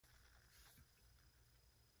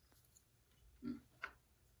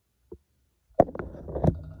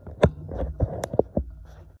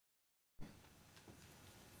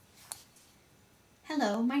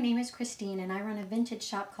Hello, my name is Christine and I run a vintage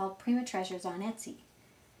shop called Prima Treasures on Etsy.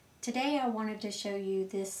 Today I wanted to show you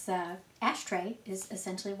this ashtray is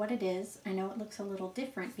essentially what it is. I know it looks a little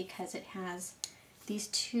different because it has these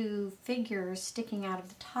two figures sticking out of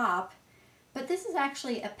the top, but this is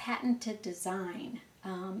actually a patented design.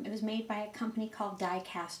 It was made by a company called Die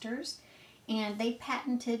Casters, and they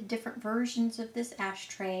patented different versions of this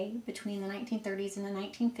ashtray between the 1930s and the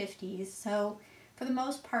 1950s. So for the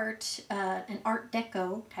most part, an Art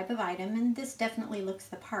Deco type of item, and this definitely looks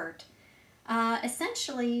the part.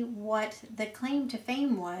 Essentially what the claim to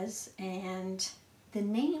fame was, and the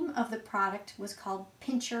name of the product was called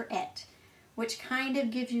Pincherette, which kind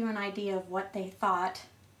of gives you an idea of what they thought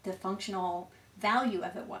the functional value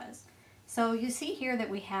of it was. So you see here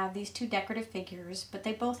that we have these two decorative figures, but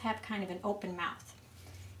they both have kind of an open mouth.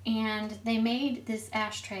 And they made this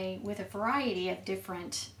ashtray with a variety of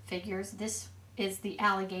different figures. This is the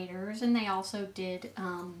alligators, and they also did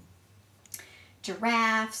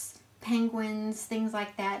giraffes, penguins, things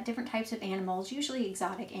like that, different types of animals, usually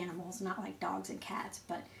exotic animals, not like dogs and cats,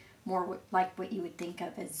 but more like what you would think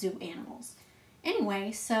of as zoo animals.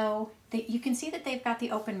 Anyway, so you can see that they've got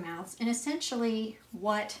the open mouths, and essentially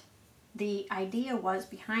what the idea was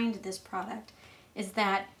behind this product is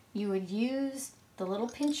that you would use the little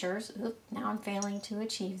pinchers, now I'm failing to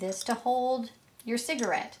achieve this, to hold your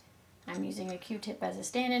cigarette. I'm using a Q-tip as a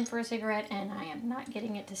stand-in for a cigarette, and I am not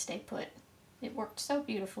getting it to stay put. It worked so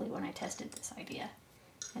beautifully when I tested this idea,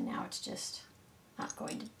 and now it's just not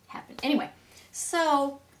going to happen. Anyway,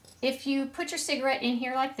 so if you put your cigarette in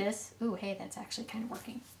here like this, ooh, hey, that's actually kind of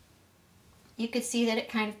working. You could see that it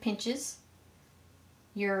kind of pinches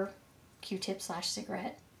your Q-tip slash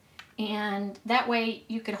cigarette, and that way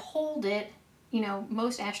you could hold it. You know,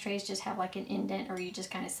 most ashtrays just have like an indent, or you just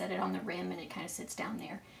kind of set it on the rim and it kind of sits down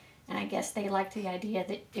there. And I guess they liked the idea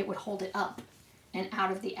that it would hold it up and out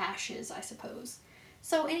of the ashes, I suppose.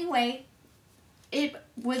 So anyway, it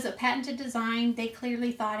was a patented design. They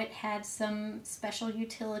clearly thought it had some special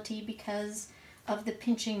utility because of the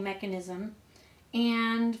pinching mechanism.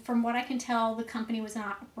 And from what I can tell, the company was in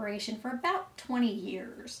operation for about 20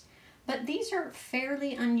 years. But these are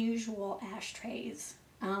fairly unusual ashtrays.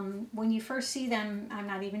 When you first see them, I'm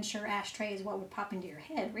not even sure ashtray is what would pop into your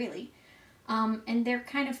head, really. And they're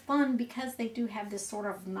kind of fun because they do have this sort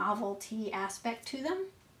of novelty aspect to them.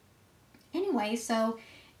 Anyway, so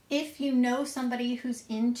if you know somebody who's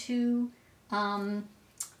into,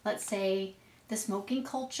 let's say, the smoking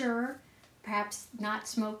culture, perhaps not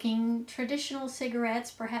smoking traditional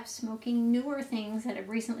cigarettes, perhaps smoking newer things that have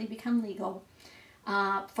recently become legal,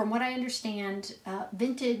 from what I understand,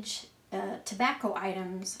 vintage tobacco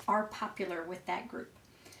items are popular with that group.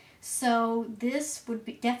 So this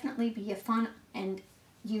would definitely be a fun and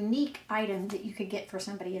unique item that you could get for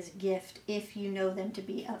somebody as a gift if you know them to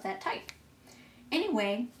be of that type.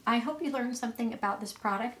 Anyway, I hope you learned something about this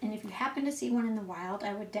product, and if you happen to see one in the wild,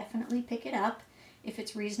 I would definitely pick it up if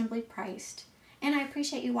it's reasonably priced. And I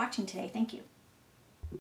appreciate you watching today. Thank you.